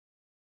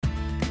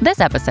This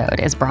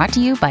episode is brought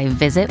to you by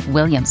Visit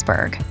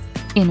Williamsburg.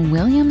 In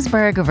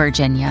Williamsburg,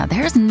 Virginia,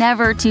 there's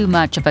never too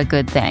much of a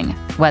good thing.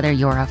 Whether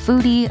you're a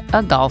foodie,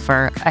 a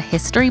golfer, a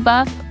history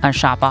buff, a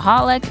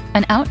shopaholic,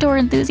 an outdoor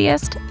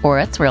enthusiast, or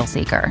a thrill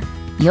seeker,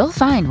 you'll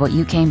find what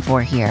you came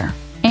for here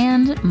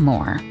and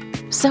more.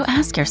 So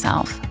ask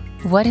yourself,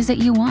 what is it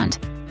you want?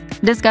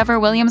 Discover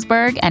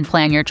Williamsburg and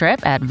plan your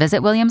trip at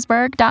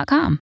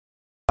visitwilliamsburg.com.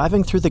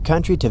 Driving through the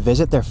country to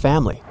visit their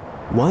family.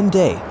 One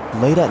day,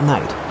 late at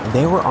night,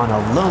 they were on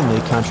a lonely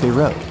country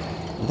road.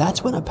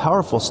 That's when a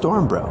powerful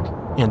storm broke,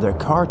 and their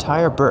car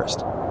tire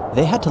burst.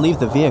 They had to leave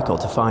the vehicle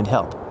to find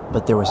help,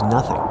 but there was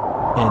nothing,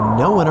 and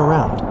no one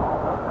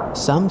around.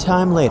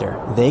 Sometime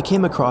later, they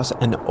came across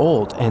an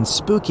old and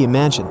spooky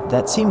mansion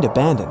that seemed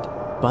abandoned,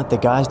 but the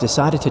guys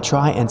decided to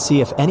try and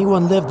see if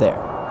anyone lived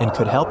there and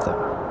could help them.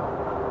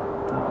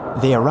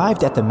 They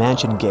arrived at the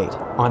mansion gate.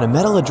 On a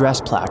metal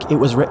address plaque, it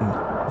was written,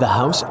 "The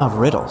House of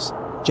Riddles."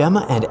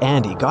 Gemma and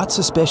Andy got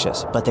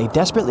suspicious, but they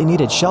desperately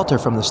needed shelter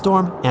from the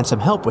storm and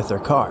some help with their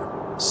car.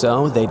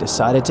 So they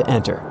decided to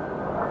enter.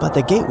 But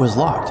the gate was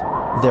locked.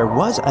 There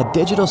was a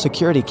digital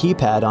security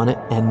keypad on it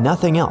and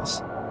nothing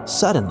else.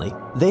 Suddenly,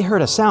 they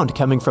heard a sound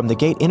coming from the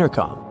gate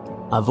intercom.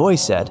 A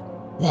voice said,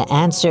 "The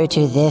answer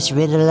to this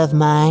riddle of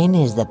mine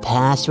is the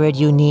password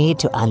you need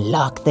to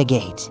unlock the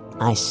gate.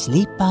 I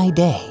sleep by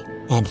day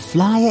and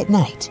fly at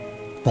night,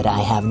 but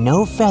I have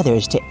no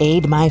feathers to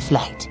aid my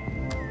flight.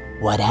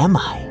 What am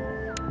I?"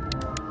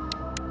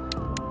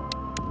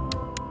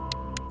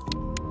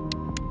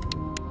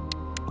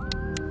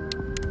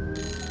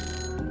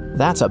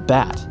 "That's a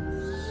bat."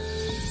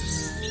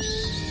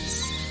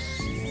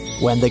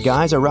 When the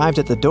guys arrived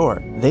at the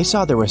door, they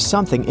saw there was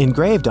something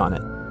engraved on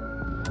it.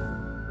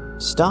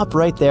 "Stop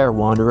right there,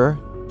 wanderer.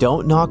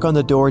 Don't knock on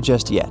the door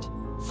just yet.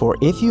 For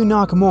if you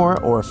knock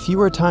more or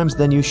fewer times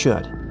than you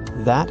should,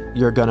 that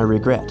you're gonna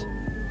regret.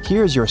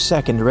 Here's your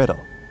second riddle.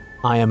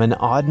 I am an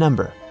odd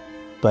number,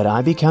 but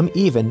I become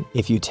even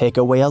if you take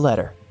away a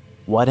letter.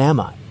 What am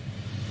I?"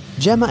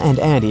 Gemma and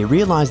Andy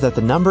realized that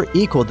the number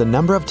equaled the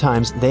number of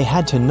times they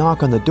had to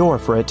knock on the door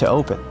for it to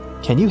open.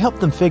 Can you help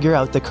them figure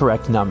out the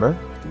correct number?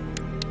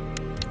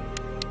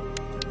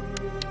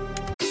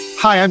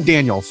 Hi, I'm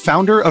Daniel,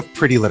 founder of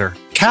Pretty Litter.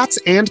 Cats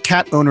and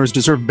cat owners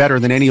deserve better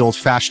than any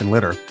old-fashioned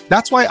litter.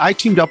 That's why I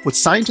teamed up with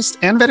scientists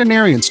and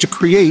veterinarians to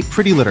create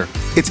Pretty Litter.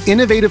 Its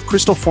innovative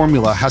crystal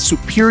formula has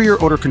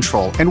superior odor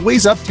control and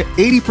weighs up to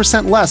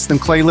 80% less than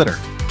clay litter.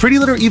 Pretty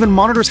Litter even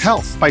monitors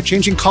health by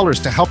changing colors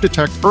to help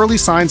detect early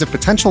signs of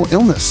potential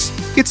illness.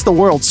 It's the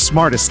world's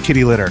smartest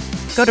kitty litter.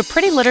 Go to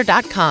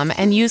prettylitter.com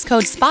and use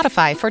code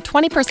SPOTIFY for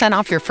 20%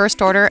 off your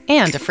first order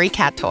and a free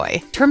cat toy.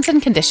 Terms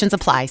and conditions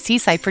apply. See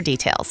site for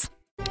details.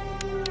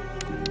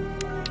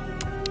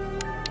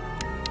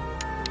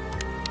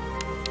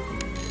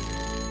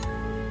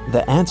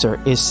 The answer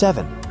is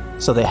 7,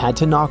 so they had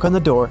to knock on the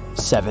door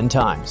 7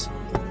 times.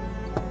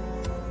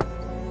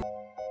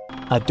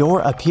 A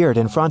door appeared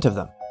in front of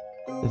them.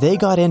 They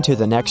got into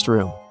the next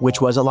room, which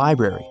was a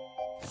library.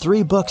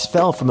 3 books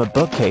fell from a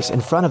bookcase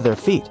in front of their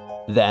feet.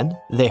 Then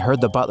they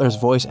heard the butler's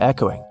voice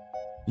echoing,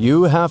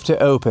 "You have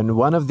to open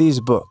one of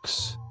these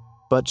books,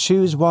 but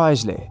choose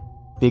wisely,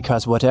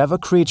 because whatever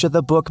creature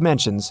the book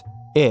mentions,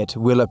 it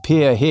will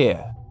appear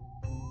here."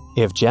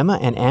 If Gemma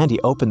and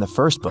Andy opened the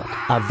first book,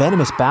 a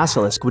venomous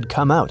basilisk would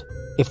come out.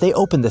 If they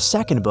opened the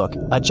second book,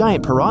 a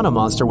giant piranha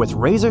monster with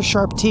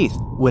razor-sharp teeth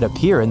would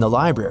appear in the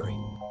library.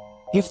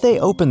 If they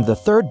opened the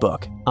third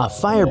book, a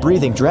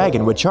fire-breathing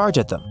dragon would charge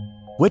at them.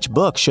 Which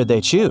book should they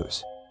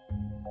choose?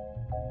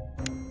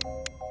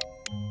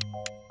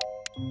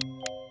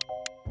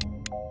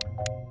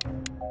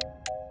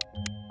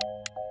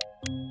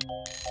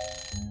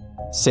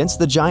 Since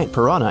the giant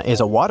piranha is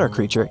a water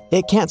creature,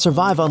 it can't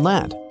survive on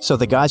land, so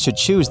the guys should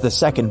choose the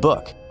second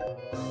book.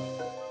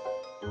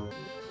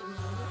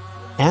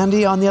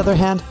 Andy, on the other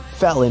hand,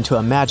 fell into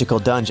a magical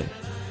dungeon.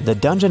 The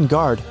dungeon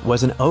guard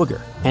was an ogre,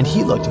 and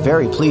he looked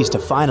very pleased to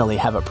finally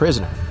have a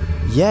prisoner.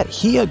 Yet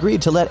he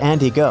agreed to let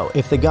Andy go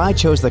if the guy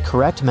chose the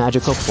correct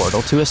magical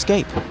portal to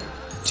escape.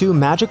 2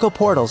 magical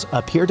portals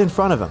appeared in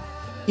front of him.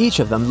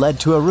 Each of them led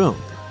to a room.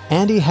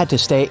 Andy had to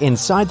stay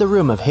inside the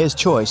room of his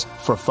choice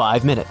for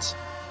 5 minutes.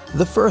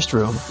 The first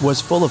room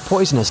was full of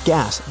poisonous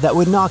gas that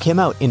would knock him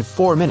out in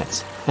 4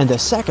 minutes, and the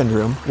second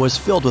room was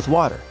filled with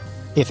water.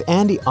 If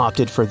Andy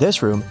opted for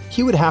this room,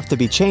 he would have to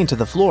be chained to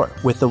the floor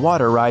with the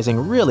water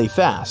rising really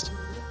fast.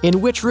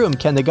 In which room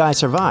can the guy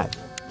survive?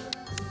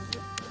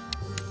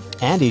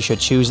 Andy should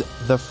choose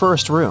the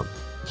first room.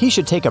 He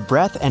should take a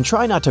breath and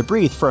try not to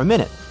breathe for a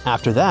minute.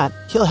 After that,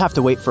 he'll have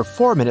to wait for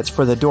 4 minutes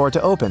for the door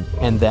to open,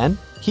 and then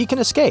he can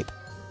escape.